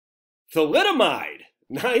Thalidomide.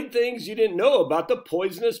 9 things you didn't know about the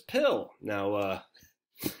poisonous pill. Now, I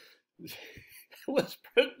was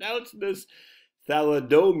pronouncing this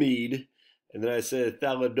thalidomide, and then I said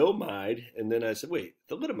thalidomide, and then I said, wait,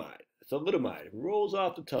 thalidomide. Thalidomide. It rolls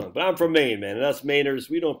off the tongue. But I'm from Maine, man, and us Mainers,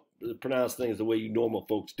 we don't pronounce things the way you normal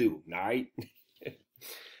folks do, all right?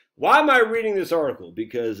 Why am I reading this article?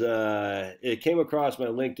 Because it came across my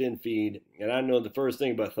LinkedIn feed, and I know the first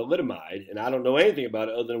thing about thalidomide, and I don't know anything about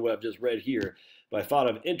it other than what I've just read here, but I thought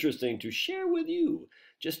it interesting to share with you.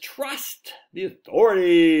 Just trust the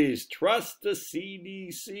authorities. Trust the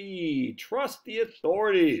CDC. Trust the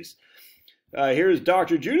authorities. Here's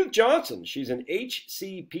Dr. Judith Johnson. She's an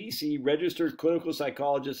HCPC registered clinical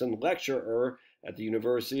psychologist and lecturer at the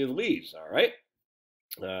University of Leeds. All right.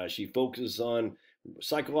 She focuses on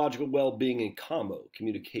psychological well-being and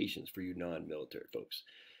communications for you non-military folks.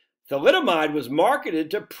 Thalidomide was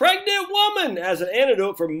marketed to pregnant women as an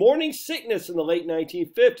antidote for morning sickness in the late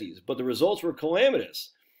 1950s, but the results were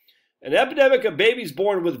calamitous. An epidemic of babies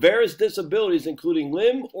born with various disabilities, including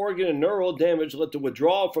limb, organ, and neural damage, led to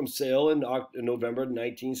withdrawal from sale in November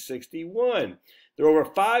 1961. There are over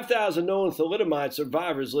 5,000 known thalidomide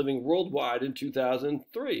survivors living worldwide in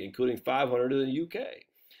 2003, including 500 in the UK.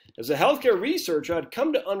 As a healthcare researcher, I'd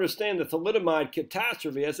come to understand the thalidomide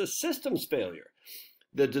catastrophe as a systems failure.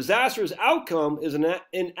 The disastrous outcome of an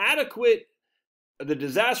inadequate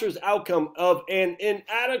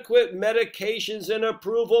medications and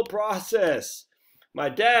approval process. My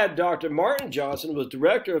dad, Dr. Martin Johnson, was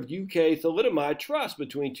director of UK Thalidomide Trust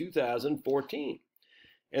between 2014.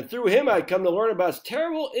 And through him, I'd come to learn about its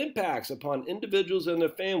terrible impacts upon individuals and their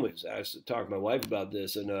families. I used to talk to my wife about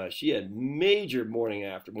this, and she had major morning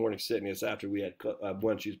sickness after we had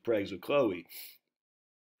when she was pregnant with Chloe.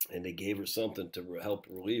 And they gave her something to help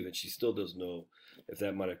relieve it. She still doesn't know if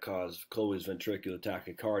that might have caused Chloe's ventricular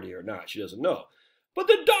tachycardia or not. She doesn't know. But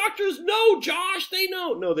the doctors know, Josh. They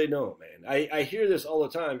know. No, they don't, man. I hear this all the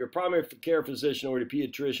time. Your primary care physician or your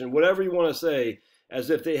pediatrician, whatever you want to say, as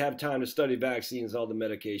if they have time to study vaccines and all the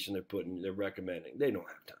medication they're recommending. They don't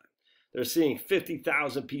have time. They're seeing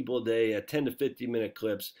 50,000 people a day at 10 to 50-minute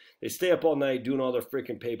clips. They stay up all night doing all their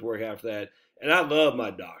freaking paperwork after that. And I love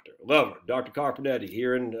my doctor. Love her. Dr. Carpenetti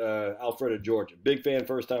here in Alpharetta, Georgia. Big fan,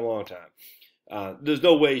 first time, long time. There's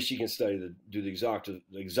no way she can do the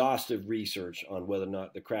exhaustive research on whether or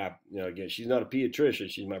not the crap, again, she's not a pediatrician.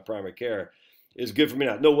 She's my primary care. Is good for me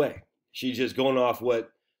now. No way. She's just going off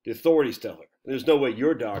what the authorities tell her. There's no way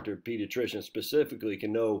your doctor, pediatrician specifically,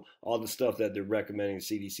 can know all the stuff that they're recommending, the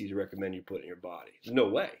CDC's recommending you put in your body. There's no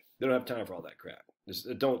way. They don't have time for all that crap.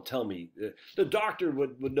 Don't tell me. The doctor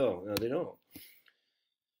would know. No, they don't.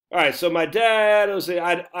 All right, so my dad will say,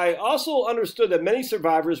 I also understood that many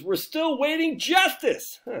survivors were still waiting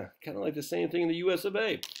justice. Kind of like the same thing in the US of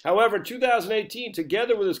A. However, in 2018,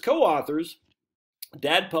 together with his co-authors,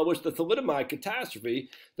 Dad published The Thalidomide Catastrophe,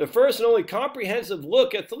 the first and only comprehensive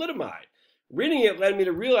look at thalidomide. Reading it led me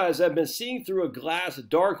to realize I've been seeing through a glass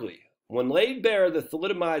darkly. When laid bare, the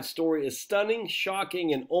thalidomide story is stunning,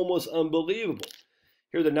 shocking, and almost unbelievable.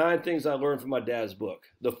 Here are the 9 things I learned from my dad's book.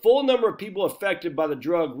 The full number of people affected by the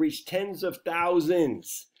drug reached tens of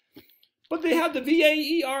thousands. But they have the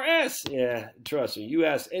VAERS. Yeah, trust me. You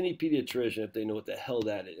ask any pediatrician if they know what the hell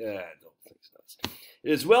that is. I don't think it's nuts.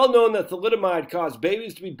 It is well known that thalidomide caused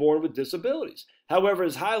babies to be born with disabilities. However, it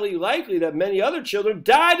is highly likely that many other children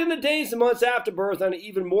died in the days and months after birth, and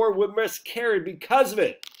even more would miscarry because of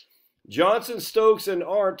it. Johnson, Stokes, and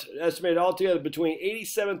Arndt estimated altogether between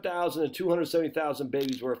 87,000 and 270,000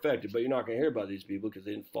 babies were affected. But you're not going to hear about these people because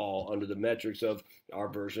they didn't fall under the metrics of our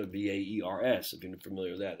version of VAERS, if you're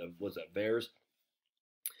familiar with that. Was that VAERS?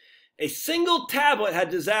 A single tablet had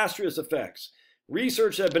disastrous effects.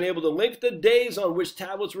 Research have been able to link the days on which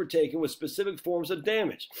tablets were taken with specific forms of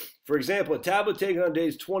damage. For example, a tablet taken on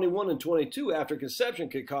days 21 and 22 after conception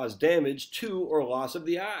could cause damage to or loss of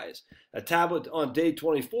the eyes. A tablet on day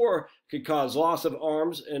 24 could cause loss of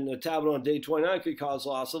arms, and a tablet on day 29 could cause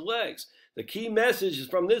loss of legs. The key message is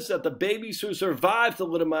from this that the babies who survived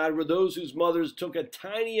thalidomide were those whose mothers took a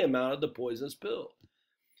tiny amount of the poisonous pill.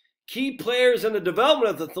 Key players in the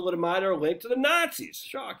development of the thalidomide are linked to the Nazis.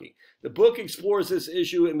 Shocking. The book explores this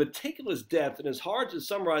issue in meticulous depth and is hard to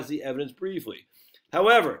summarize the evidence briefly.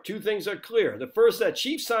 However, 2 things are clear. The first, that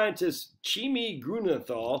Chief Scientist Chemie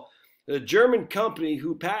Grunenthal, the German company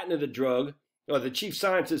who patented the drug, or the Chief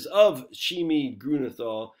Scientist of Chemie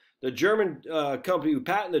Grunenthal, the German company who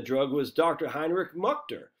patented the drug was Dr. Heinrich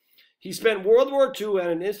Muchter. He spent World War II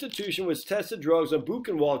at an institution which tested drugs on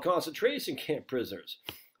Buchenwald concentration camp prisoners.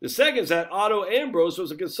 The second is that Otto Ambros was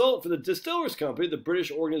a consultant for the Distillers Company, the British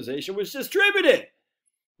organization which distributed.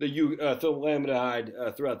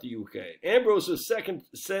 thalidomide throughout the UK. Ambrose was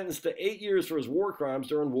sentenced to 8 years for his war crimes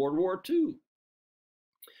during World War II,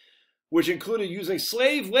 which included using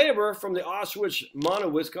slave labor from the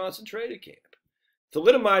Auschwitz-Monowitz concentration camp.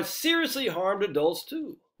 Thalidomide seriously harmed adults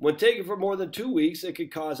too. When taken for more than 2 weeks, it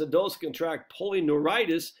could cause adults to contract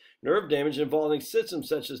polyneuritis, nerve damage involving symptoms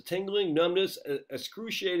such as tingling, numbness,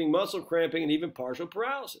 excruciating muscle cramping, and even partial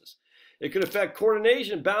paralysis. It could affect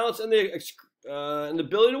coordination, balance, and the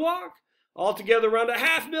ability to walk. Altogether, around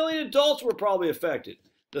 500,000 adults were probably affected.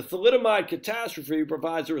 The thalidomide catastrophe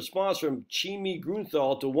provides a response from Chimi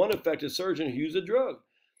Grunthal to one affected surgeon who used the drug.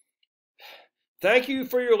 Thank you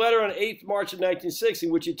for your letter on 8th March of 1960,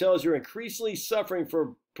 in which you tell us you're increasingly suffering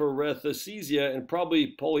from paresthesia and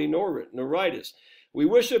probably polyneuritis. We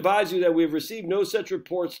wish to advise you that we have received no such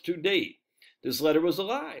reports to date. This letter was a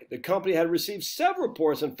lie. The company had received several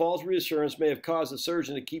reports, and false reassurance may have caused the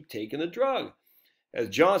surgeon to keep taking the drug. As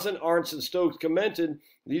Johnson, Arndt, and Stokes commented,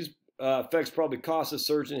 these effects probably cost the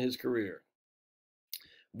surgeon his career.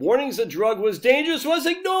 Warnings the drug was dangerous was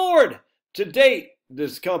ignored. To date,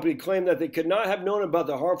 this company claimed that they could not have known about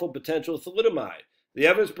the harmful potential of thalidomide. The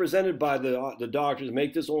evidence presented by the doctors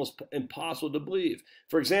make this almost impossible to believe.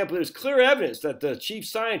 For example, there's clear evidence that the chief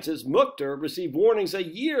scientist, Mukhtar, received warnings a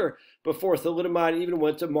year before thalidomide even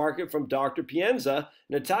went to market from Dr. Pienza,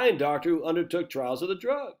 an Italian doctor who undertook trials of the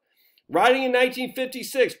drug. Writing in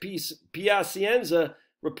 1956, Piacenza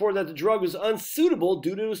reported that the drug was unsuitable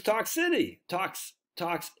due to its toxicity.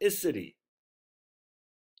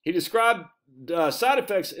 He described side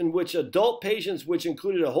effects in which adult patients, which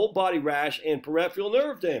included a whole body rash and peripheral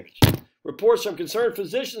nerve damage. Reports from concerned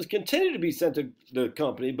physicians continue to be sent to the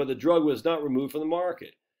company, but the drug was not removed from the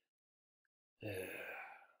market.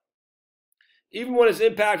 Even when its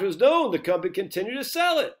impact was known, the company continued to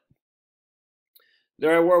sell it.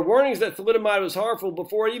 There were warnings that thalidomide was harmful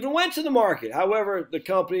before it even went to the market. However, the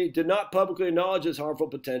company did not publicly acknowledge its harmful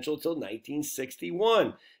potential until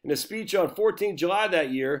 1961. In a speech on 14 July that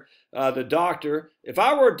year, the doctor, if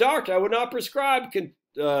I were a doctor, I would not prescribe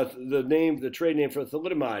the trade name for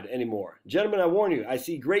thalidomide anymore. Gentlemen, I warn you, I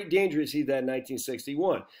see great danger, he said that in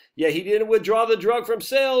 1961. Yet he didn't withdraw the drug from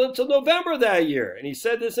sale until November that year, and he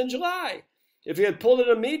said this in July. If he had pulled it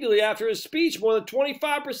immediately after his speech, more than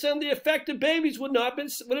 25% of the affected babies would have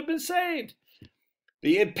been saved.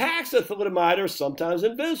 The impacts of thalidomide are sometimes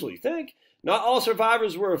invisible, you think? Not all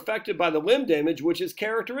survivors were affected by the limb damage, which is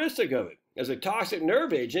characteristic of it. As a toxic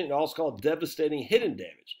nerve agent, it's also called devastating hidden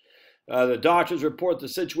damage. The doctors report the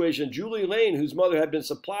situation of Julie Lane, whose mother had been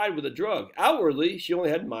supplied with the drug. Outwardly, she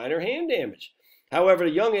only had minor hand damage. However, at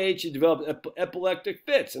a young age, she developed epileptic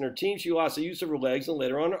fits. In her teens, she lost the use of her legs and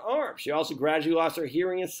later on her arms. She also gradually lost her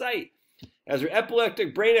hearing and sight. As her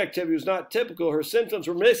epileptic brain activity was not typical, her symptoms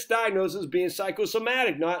were misdiagnosed as being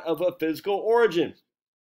psychosomatic, not of a physical origin.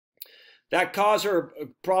 That caused her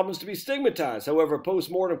problems to be stigmatized. However, a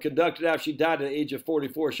post-mortem conducted after she died at the age of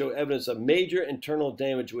 44 showed evidence of major internal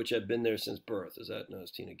damage which had been there since birth. Is that known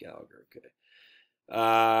as Tina Gallagher? Okay.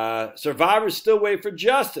 Survivors still wait for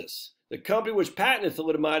justice. The company which patented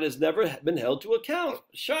thalidomide has never been held to account.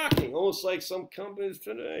 Shocking, almost like some companies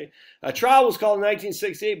today. A trial was called in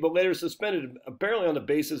 1968, but later suspended, apparently on the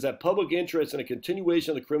basis that public interest in a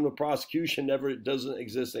continuation of the criminal prosecution doesn't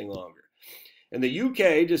exist any longer. In the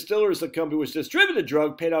UK, Distillers, the company which distributed the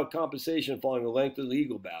drug, paid out compensation following a lengthy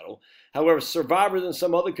legal battle. However, survivors in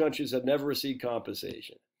some other countries have never received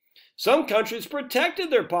compensation. Some countries protected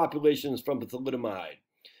their populations from thalidomide.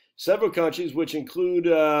 Several countries, which include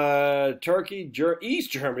Turkey,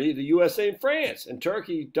 East Germany, the USA, and France. In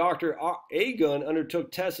Turkey, Dr. Agun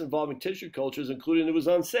undertook tests involving tissue cultures, including it was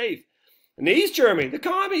unsafe. In East Germany, the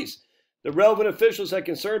commies, the relevant officials had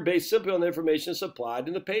concern based simply on the information supplied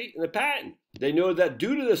in the patent. They noted that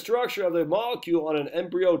due to the structure of the molecule on an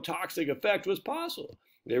embryotoxic effect was possible.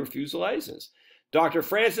 They refused the license. Dr.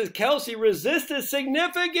 Francis Kelsey resisted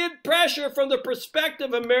significant pressure from the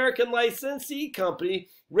prospective American licensee company,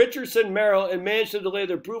 Richardson Merrill, and managed to delay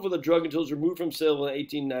the approval of the drug until it was removed from sale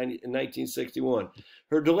in 1961.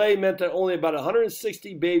 Her delay meant that only about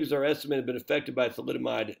 160 babies are estimated to have been affected by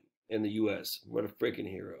thalidomide in the U.S. What a freaking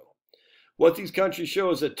hero. What these countries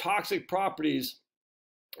show is that toxic properties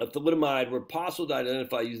of thalidomide were possible to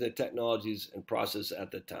identify using the technologies and process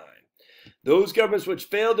at the time. Those governments which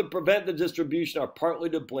failed to prevent the distribution are partly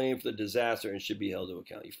to blame for the disaster and should be held to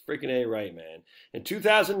account. You freaking A right, man. In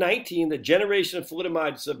 2019, the generation of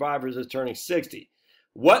thalidomide survivors is turning 60.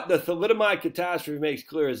 What the thalidomide catastrophe makes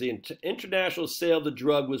clear is the international sale of the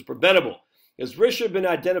drug was preventable. As risk should have been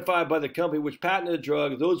identified by the company which patented the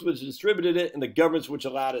drug, those which distributed it, and the governments which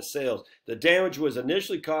allowed its sales. The damage was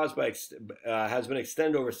initially caused by, has been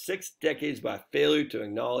extended over 6 decades by failure to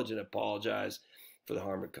acknowledge and apologize for the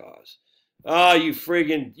harm it caused. Oh, you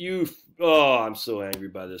friggin', oh, I'm so angry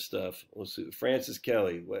by this stuff. Let's see, Francis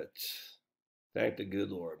Kelly, what? Thank the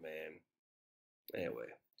good Lord, man. Anyway.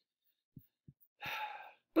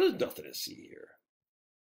 But there's nothing to see here.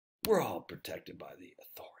 We're all protected by the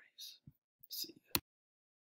authorities.